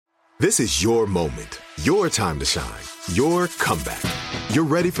This is your moment, your time to shine, your comeback. You're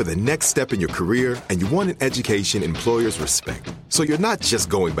ready for the next step in your career, and you want an education employers respect. So you're not just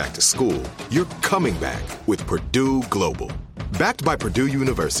going back to school, you're coming back with Purdue Global. Backed by Purdue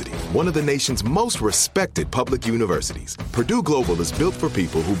University, one of the nation's most respected public universities, Purdue Global is built for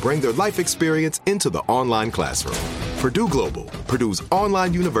people who bring their life experience into the online classroom. Purdue Global, Purdue's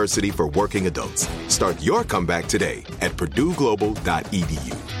online university for working adults. Start your comeback today at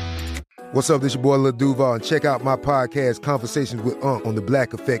purdueglobal.edu. What's up, this your boy Lil Duval, and check out my podcast, Conversations with Unc, on the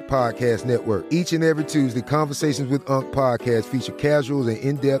Black Effect Podcast Network. Each and every Tuesday, Conversations with Unc podcast feature casual and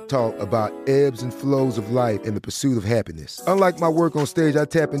in-depth talk about ebbs and flows of life and the pursuit of happiness. Unlike my work on stage, I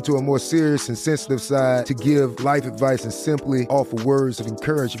tap into a more serious and sensitive side to give life advice and simply offer words of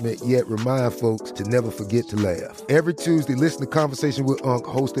encouragement, yet remind folks to never forget to laugh. Every Tuesday, listen to Conversation with Unc,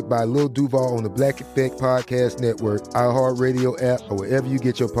 hosted by Lil Duval on the Black Effect Podcast Network, iHeartRadio app, or wherever you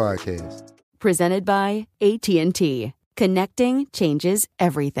get your podcasts. Presented by AT&T. Connecting changes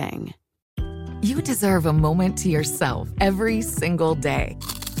everything. You deserve a moment to yourself every single day.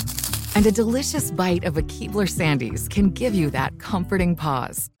 And a delicious bite of a Keebler Sandies can give you that comforting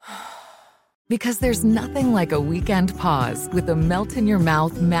pause. Because there's nothing like a weekend pause with the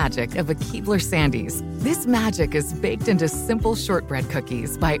melt-in-your-mouth magic of a Keebler Sandies. This magic is baked into simple shortbread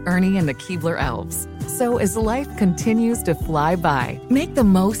cookies by Ernie and the Keebler Elves. So as life continues to fly by, make the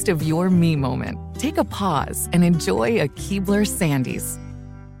most of your me moment. Take a pause and enjoy a Keebler Sandies.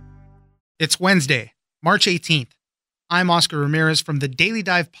 It's Wednesday, March 18th. I'm Oscar Ramirez from the Daily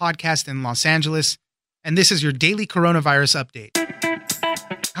Dive podcast in Los Angeles, and this is your daily coronavirus update.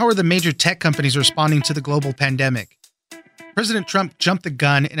 How are the major tech companies responding to the global pandemic? President Trump jumped the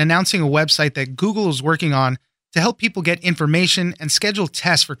gun in announcing a website that Google is working on to help people get information and schedule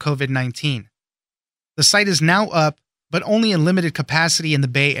tests for COVID-19. The site is now up, but only in limited capacity in the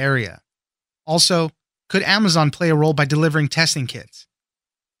Bay Area. Also, could Amazon play a role by delivering testing kits?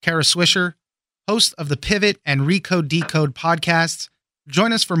 Kara Swisher, host of the Pivot and Recode Decode podcasts,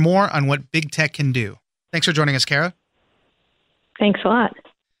 join us for more on what big tech can do. Thanks for joining us, Kara. Thanks a lot.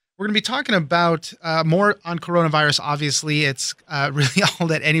 We're going to be talking about more on coronavirus. Obviously, it's really all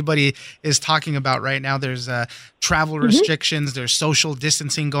that anybody is talking about right now. There's travel restrictions. There's social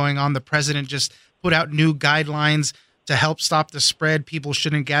distancing going on. The president just put out new guidelines to help stop the spread. People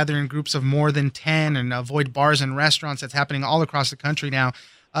shouldn't gather in groups of more than 10 and avoid bars and restaurants. That's happening all across the country now.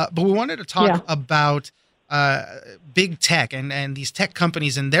 But we wanted to talk about big tech and these tech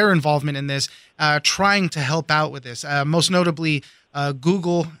companies and their involvement in this, trying to help out with this. Most notably,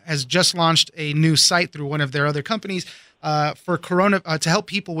 Google has just launched a new site through one of their other companies for to help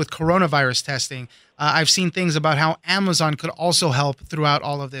people with coronavirus testing. I've seen things about how Amazon could also help throughout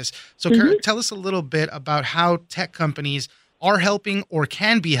all of this. So Kara, tell us a little bit about how tech companies are helping or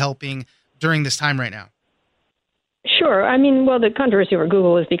can be helping during this time right now. Sure. I mean, well, the controversy over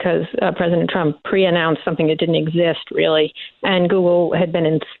Google is because President Trump pre-announced something that didn't exist, really, and Google had been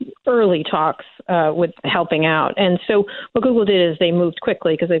in early talks with helping out. And so what Google did is they moved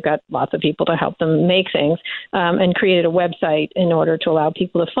quickly because they've got lots of people to help them make things, and created a website in order to allow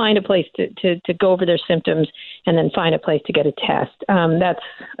people to find a place to go over their symptoms and then find a place to get a test. That's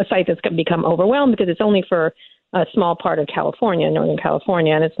a site that's going to become overwhelmed because it's only for a small part of California, Northern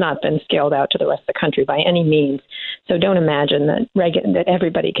California, and it's not been scaled out to the rest of the country by any means. So don't imagine that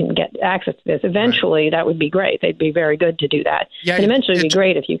everybody can get access to this. Eventually, that would be great. They'd be very good to do that. Yeah, and eventually, it'd be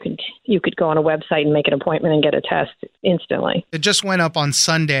great if you could go on a website and make an appointment and get a test instantly. It just went up on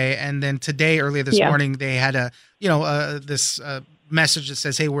Sunday, and then today, earlier this morning, they had this message that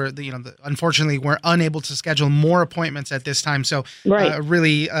says, "Hey, unfortunately, we're unable to schedule more appointments at this time." So,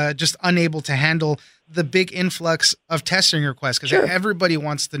 really, just unable to handle the big influx of testing requests because everybody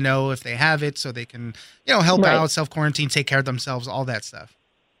wants to know if they have it so they can, help out, self-quarantine, take care of themselves, all that stuff.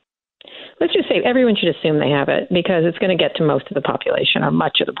 Let's just say everyone should assume they have it because it's going to get to most of the population or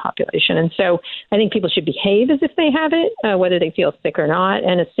much of the population. And so I think people should behave as if they have it, whether they feel sick or not,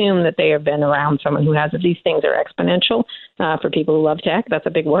 and assume that they have been around someone who has it. These things are exponential for people who love tech. That's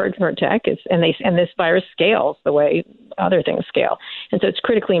a big word for tech. And this virus scales the way other things scale. And so it's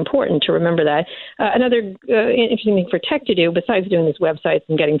critically important to remember that. Another interesting thing for tech to do, besides doing these websites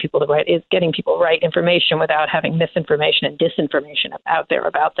and getting people right information without having misinformation and disinformation out there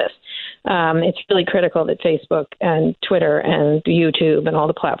about this. It's really critical that Facebook and Twitter and YouTube and all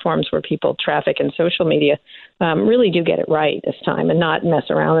the platforms where people traffic in social media really do get it right this time and not mess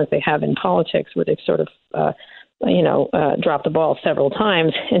around as they have in politics where they've sort of dropped the ball several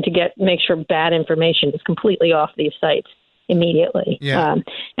times, and to make sure bad information is completely off these sites immediately,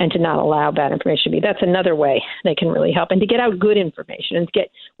 and to not allow bad information to be. That's another way they can really help, and to get out good information and to get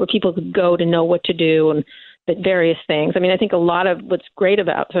where people could go to know what to do and various things. I mean, I think a lot of what's great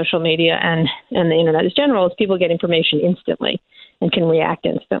about social media and the internet in general is people get information instantly and can react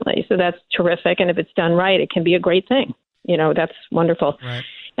instantly. So that's terrific. And if it's done right, it can be a great thing. That's wonderful. Right.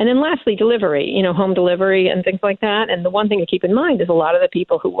 And then lastly, delivery, home delivery and things like that. And the one thing to keep in mind is a lot of the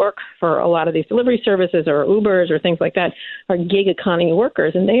people who work for a lot of these delivery services or Ubers or things like that are gig economy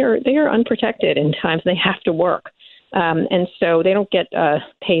workers, and they are unprotected in times they have to work. And so they don't get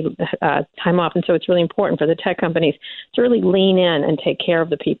paid time off. And so it's really important for the tech companies to really lean in and take care of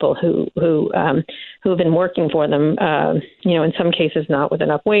the people who have been working for them, in some cases not with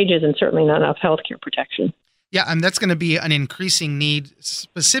enough wages and certainly not enough health care protection. Yeah, and that's going to be an increasing need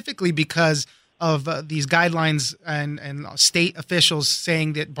specifically because of these guidelines and state officials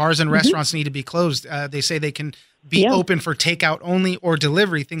saying that bars and restaurants need to be closed. They say they can be open for takeout only or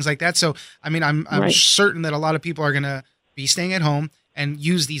delivery, things like that. So, I mean, I'm certain that a lot of people are going to be staying at home and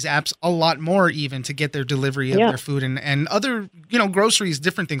use these apps a lot more even to get their delivery of their food and other, groceries,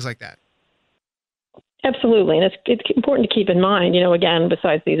 different things like that. Absolutely. And it's important to keep in mind, again,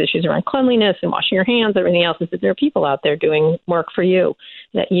 besides these issues around cleanliness and washing your hands, everything else, is that there are people out there doing work for you,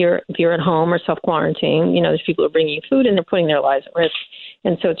 that if you're at home or self-quarantine, there's people who are bringing you food and they're putting their lives at risk.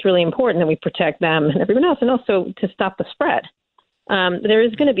 And so it's really important that we protect them and everyone else, and also to stop the spread. There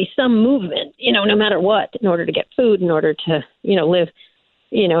is going to be some movement, no matter what, in order to get food, in order to, live,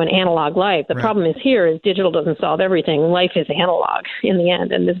 an analog life. The problem is digital doesn't solve everything. Life is analog in the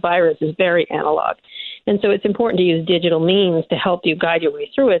end, and this virus is very analog. And so it's important to use digital means to help you guide your way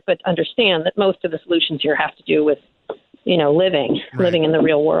through it, but understand that most of the solutions here have to do with, living in the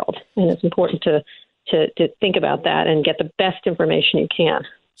real world. And it's important to think about that and get the best information you can.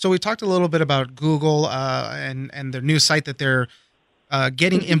 So we talked a little bit about Google and their new site that they're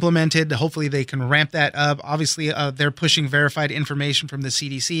getting implemented. Hopefully they can ramp that up. Obviously, they're pushing verified information from the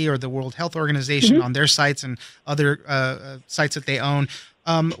CDC or the World Health Organization on their sites and other sites that they own.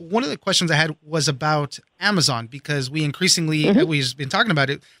 One of the questions I had was about Amazon, because we increasingly, we've been talking about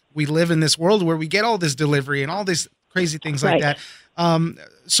it, we live in this world where we get all this delivery and all these crazy things like that.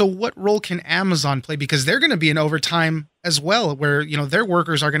 So what role can Amazon play? Because they're going to be in overtime as well, where, their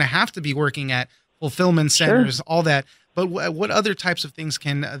workers are going to have to be working at fulfillment centers, all that. But what other types of things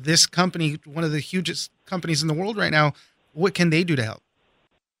can this company, one of the hugest companies in the world right now, what can they do to help?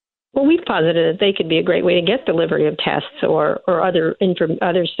 Well, we've posited that they could be a great way to get delivery of tests or other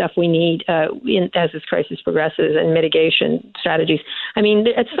stuff we need as this crisis progresses, and mitigation strategies. I mean,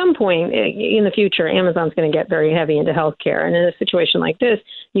 at some point in the future, Amazon's going to get very heavy into healthcare. And in a situation like this,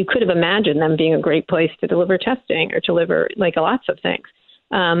 you could have imagined them being a great place to deliver testing or deliver lots of things.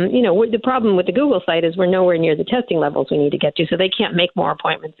 The problem with the Google site is we're nowhere near the testing levels we need to get to, so they can't make more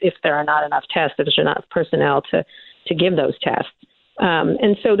appointments if there are not enough tests, if there's not enough personnel to give those tests.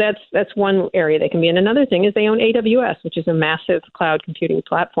 And so that's one area they can be in. Another thing is they own AWS, which is a massive cloud computing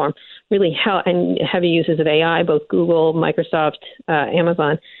platform, really and heavy uses of AI, both Google, Microsoft,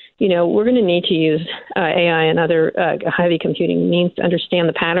 Amazon. We're going to need to use AI and other heavy computing means to understand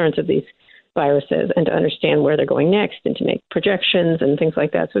the patterns of these viruses and to understand where they're going next and to make projections and things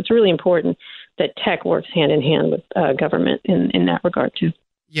like that. So it's really important that tech works hand in hand with government in that regard too.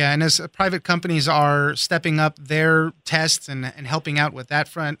 Yeah, and as private companies are stepping up their tests and helping out with that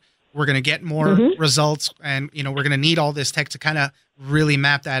front, we're going to get more results, and we're going to need all this tech to kind of really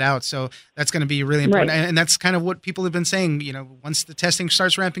map that out. So that's going to be really important, and that's kind of what people have been saying. Once the testing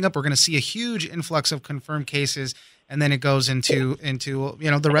starts ramping up, we're going to see a huge influx of confirmed cases, and then it goes into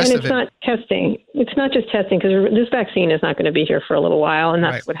the rest of it. And it's not testing. It's not just testing, because this vaccine is not going to be here for a little while, and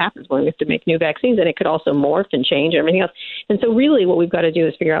that's what happens when we have to make new vaccines, and it could also morph and change and everything else. And so really what we've got to do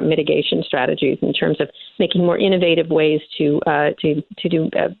is figure out mitigation strategies in terms of making more innovative ways to do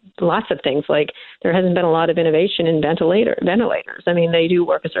lots of things. Like there hasn't been a lot of innovation in ventilators. I mean, they do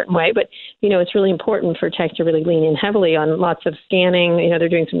work a certain way, but, it's really important for tech to really lean in heavily on lots of scanning. They're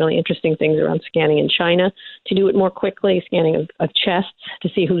doing some really interesting things around scanning in China to do it more quickly, scanning of chests to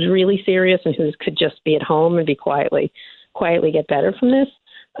see who's really serious and who could just be at home and be quietly get better from this.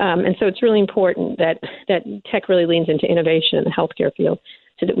 And so it's really important that tech really leans into innovation in the healthcare field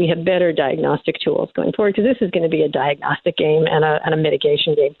so that we have better diagnostic tools going forward, because this is going to be a diagnostic game and a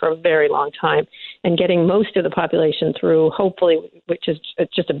mitigation game for a very long time. And getting most of the population through, hopefully, which is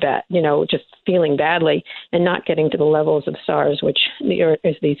just a bet, just feeling badly and not getting to the levels of SARS, which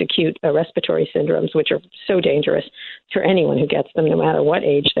is these acute respiratory syndromes, which are so dangerous for anyone who gets them, no matter what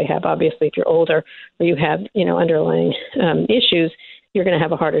age they have. Obviously, if you're older or you have, underlying issues, you're going to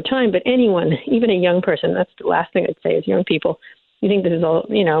have a harder time. But anyone, even a young person, that's the last thing I'd say is young people, you think this is all,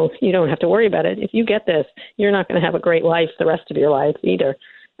 you don't have to worry about it. If you get this, you're not going to have a great life the rest of your life either.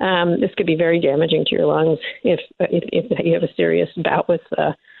 This could be very damaging to your lungs if you have a serious bout with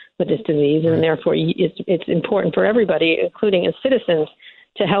this disease, and therefore it's important for everybody, including as citizens,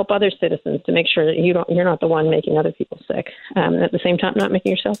 to help other citizens to make sure that you're not the one making other people sick. At the same time, not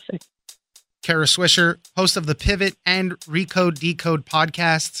making yourself sick. Kara Swisher, host of the Pivot and Recode Decode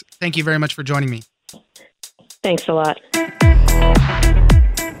podcasts. Thank you very much for joining me. Thanks a lot.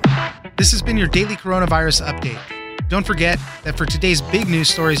 This has been your daily coronavirus update. Don't forget that for today's big news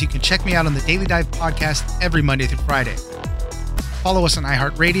stories, you can check me out on the Daily Dive podcast every Monday through Friday. Follow us on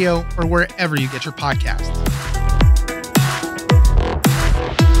iHeartRadio or wherever you get your podcasts.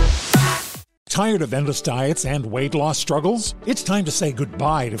 Tired of endless diets and weight loss struggles? It's time to say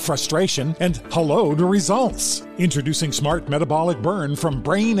goodbye to frustration and hello to results. Introducing Smart Metabolic Burn from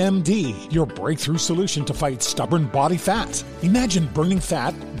Brain MD, your breakthrough solution to fight stubborn body fat. Imagine burning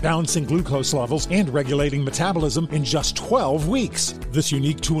fat, balancing glucose levels, and regulating metabolism in just 12 weeks. This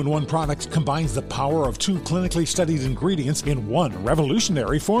unique 2-in-1 product combines the power of 2 clinically studied ingredients in one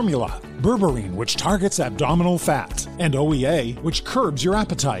revolutionary formula. Berberine, which targets abdominal fat, and OEA, which curbs your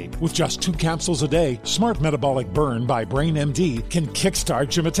appetite. With just 2 capsules a day, Smart Metabolic Burn by Brain MD can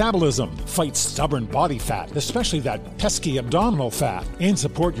kickstart your metabolism, fight stubborn body fat, especially that pesky abdominal fat, and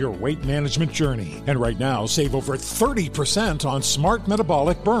support your weight management journey. And right now, save over 30% on Smart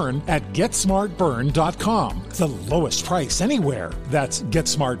Metabolic Burn at GetSmartBurn.com. The lowest price anywhere. That's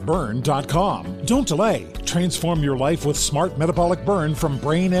GetSmartBurn.com. Don't delay. Transform your life with Smart Metabolic Burn from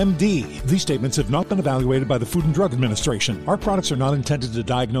Brain MD. These statements have not been evaluated by the Food and Drug Administration. Our products are not intended to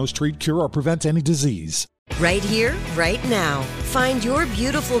diagnose, treat, cure, or prevent any disease. Right here, right now. Find your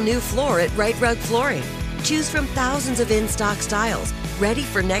beautiful new floor at Right Rug Flooring. Choose from thousands of in-stock styles, ready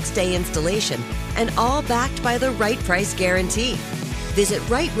for next day installation, and all backed by the right price guarantee. Visit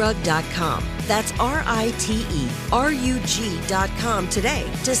rightrug.com. That's RITERUG.com today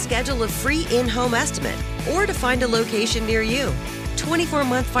to schedule a free in-home estimate or to find a location near you.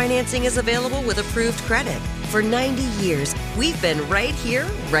 24-month financing is available with approved credit. For 90 years, we've been right here,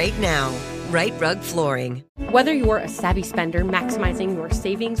 right now. Right Rug Flooring. Whether you're a savvy spender maximizing your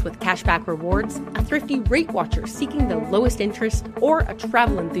savings with cashback rewards, a thrifty rate watcher seeking the lowest interest, or a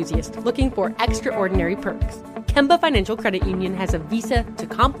travel enthusiast looking for extraordinary perks, Kemba Financial Credit Union has a visa to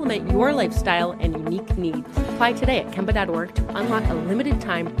complement your lifestyle and unique needs. Apply today at Kemba.org to unlock a limited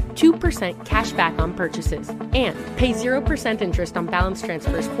time 2% cash back on purchases and pay 0% interest on balance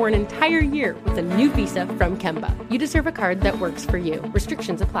transfers for an entire year with a new visa from Kemba. You deserve a card that works for you.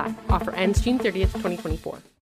 Restrictions apply. Offer ends June 30th, 2024.